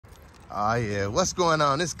Oh yeah, what's going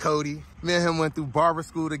on? It's Cody. Me and him went through barber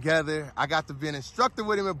school together. I got to be an instructor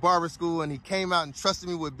with him at barber school, and he came out and trusted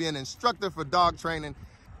me with being an instructor for dog training.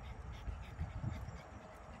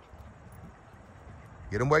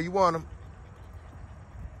 Get him where you want him.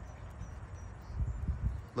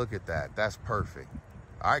 Look at that, that's perfect.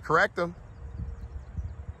 All right, correct him.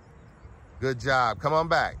 Good job, come on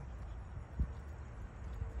back.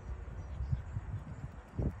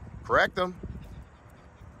 Correct him.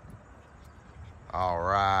 All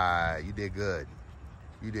right, you did good.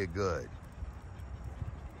 You did good.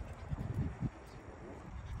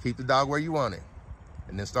 Keep the dog where you want it,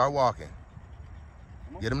 and then start walking.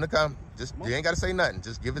 Get him to come. Just, you ain't got to say nothing.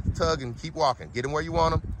 Just give it the tug and keep walking. Get him where you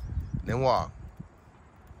want him, and then walk.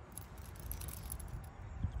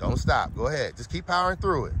 Don't stop. Go ahead. Just keep powering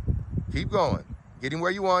through it. Keep going. Get him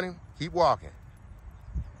where you want him. Keep walking.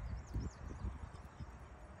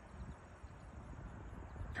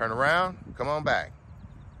 Turn around. Come on back.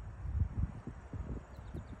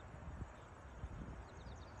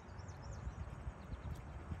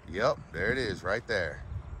 Yep, there it is right there.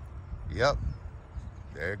 Yep,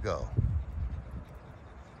 there it go.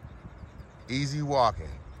 Easy walking.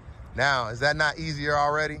 Now, is that not easier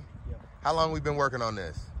already? Yep. How long we been working on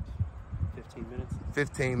this? 15 minutes.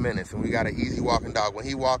 15 minutes, and we got an easy walking dog. When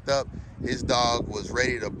he walked up, his dog was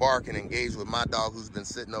ready to bark and engage with my dog, who's been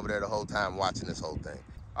sitting over there the whole time watching this whole thing.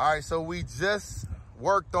 All right, so we just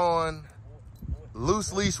worked on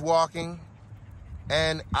loose leash walking,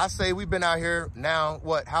 and I say we've been out here now,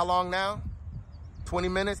 what, how long now? 20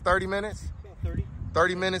 minutes, 30 minutes? About 30.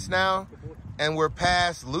 30 minutes now, and we're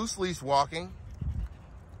past loose leash walking.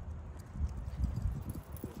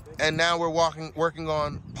 And now we're working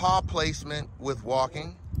on paw placement with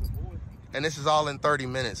walking. And this is all in 30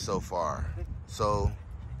 minutes so far. So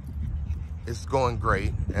it's going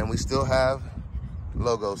great. And we still have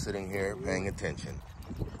Logo sitting here paying attention.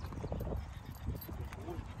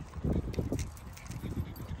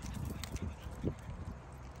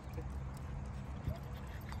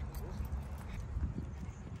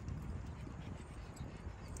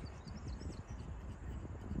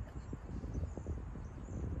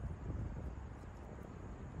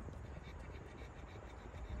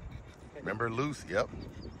 Remember loose? Yep.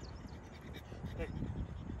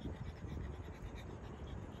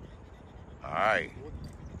 All right.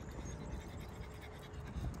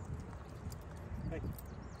 Hey.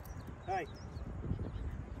 Hey.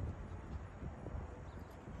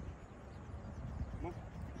 Come on.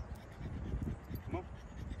 Come on.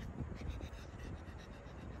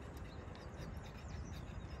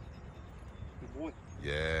 Good boy.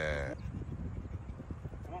 Yeah.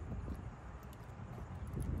 Come on.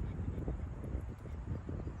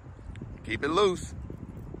 Keep it loose.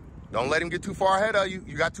 Don't let him get too far ahead of you.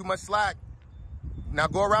 You got too much slack. Now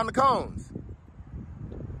go around the cones.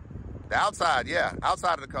 The outside, yeah,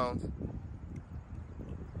 outside of the cones.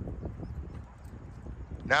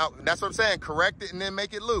 Now, that's what I'm saying. Correct it and then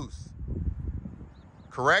make it loose.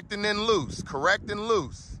 Correct and then loose. Correct and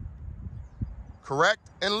loose. Correct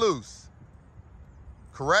and loose.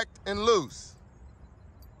 Correct and loose.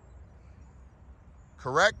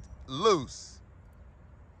 Correct, loose.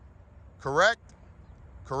 Correct,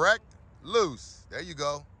 correct, loose. There you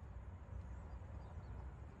go.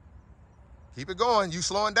 Keep it going. You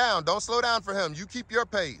slowing down. Don't slow down for him. You keep your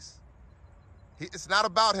pace. It's not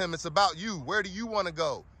about him. It's about you. Where do you want to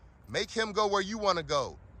go? Make him go where you want to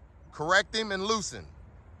go. Correct him and loosen.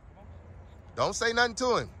 Don't say nothing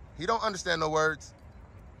to him. He don't understand no words.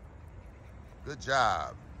 Good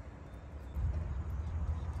job.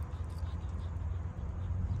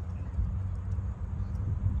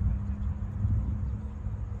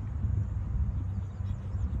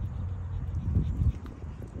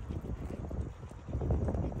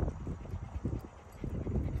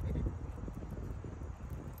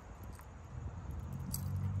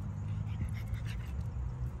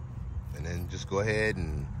 And then just go ahead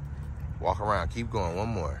and walk around. Keep going. One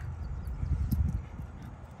more.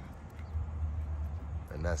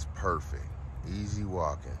 And that's perfect. Easy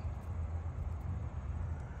walking.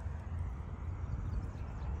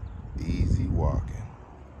 Easy walking.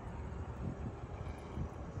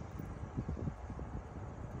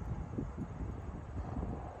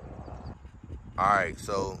 All right,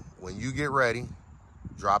 so when you get ready,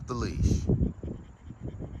 drop the leash.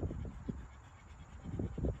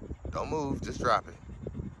 Don't move, just drop it.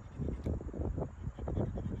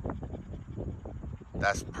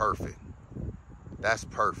 That's perfect. That's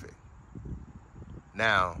perfect.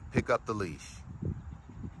 Now, pick up the leash.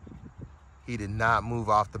 He did not move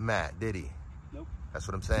off the mat, did he? Nope. That's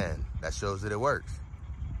what I'm saying. That shows that it works.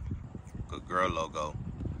 Good girl, Logo.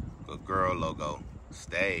 Good girl. girl logo.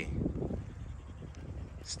 Stay.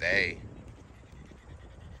 Stay.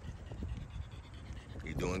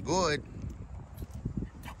 You're doing good.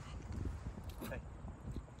 Hey.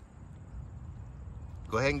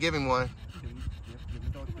 Go ahead and give him one. Give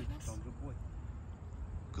him dog food. Tell him good boy.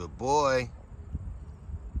 Good boy.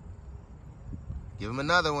 Give him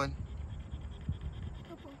another one.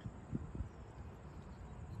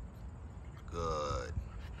 Good.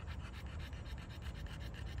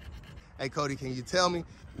 Hey, Cody, can you tell me,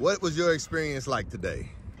 what was your experience like today?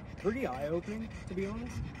 Pretty eye-opening, to be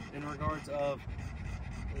honest, in regards of,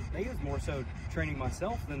 I think it was more so training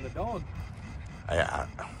myself than the dog. I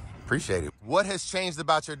appreciate it. What has changed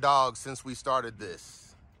about your dog since we started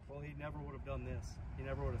this? Well, he never would have done this. He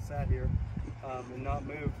never would have sat here and not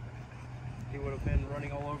moved. He would have been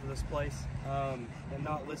running all over this place and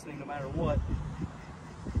not listening no matter what.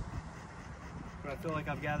 But I feel like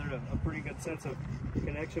I've gathered a pretty good sense of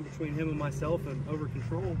connection between him and myself and over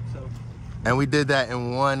control. So. And we did that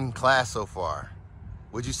in one class so far.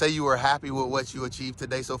 Would you say you were happy with what you achieved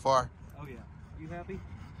today so far? Oh yeah. You happy?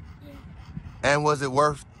 Yeah. And was it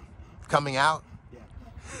worth coming out?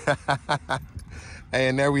 Yeah. Hey,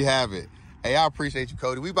 and there we have it. Hey, I appreciate you,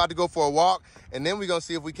 Cody. We about to go for a walk, and then we're going to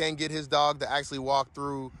see if we can get his dog to actually walk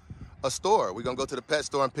through a store. We're going to go to the pet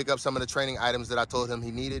store and pick up some of the training items that I told him he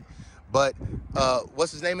needed. But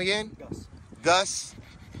what's his name again? Gus. Gus.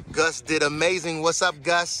 Gus did amazing. What's up,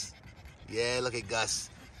 Gus? Yeah, look at Gus.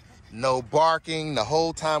 No barking the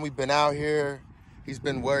whole time we've been out here. He's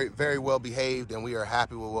been very, very well behaved, and we are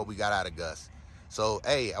happy with what we got out of Gus. So,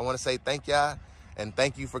 hey, I want to say thank y'all, and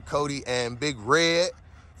thank you for Cody and Big Red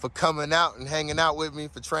for coming out and hanging out with me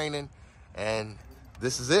for training. And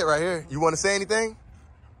this is it right here. You want to say anything?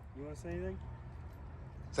 You want to say anything?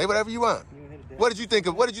 Say whatever you want. You wanna hit it down? What did you think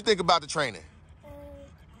of? What did you think about the training?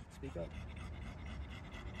 Speak up.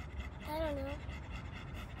 I don't know.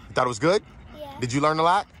 You thought it was good? Yeah. Did you learn a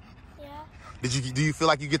lot? Yeah. Do you feel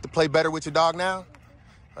like you get to play better with your dog now?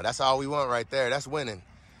 Oh, that's all we want right there. That's winning.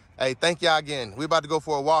 Hey, thank y'all again. We're about to go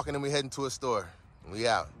for a walk, and then we're heading to a store. We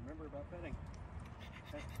out. Remember about petting.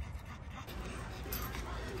 Okay.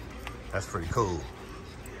 That's pretty cool.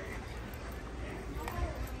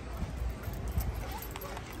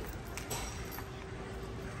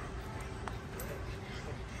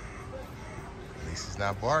 At least he's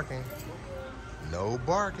not barking. No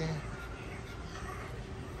barking.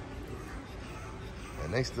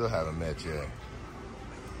 And they still haven't met yet.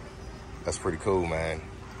 That's pretty cool, man.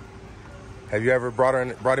 Have you ever brought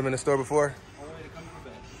him in the store before? Only to come to the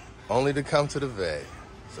vet. Only to come to the vet.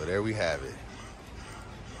 So there we have it.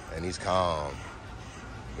 And he's calm.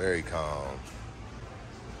 Very calm.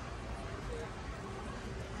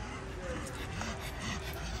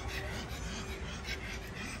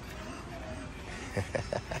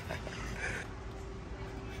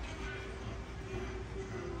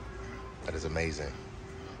 That is amazing.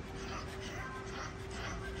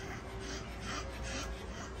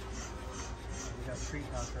 We got the treat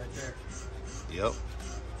house right there. Yep.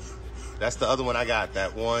 That's the other one I got.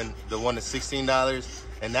 That one, the one that's $16.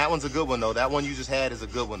 And that one's a good one though. That one you just had is a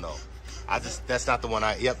good one though. That's not the one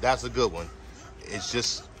yep, that's a good one. It's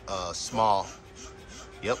just small.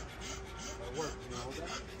 Yep. That'll work. You wanna hold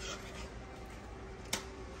that?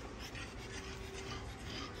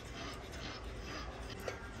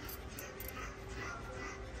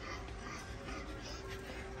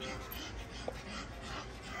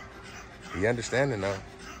 You understanding now?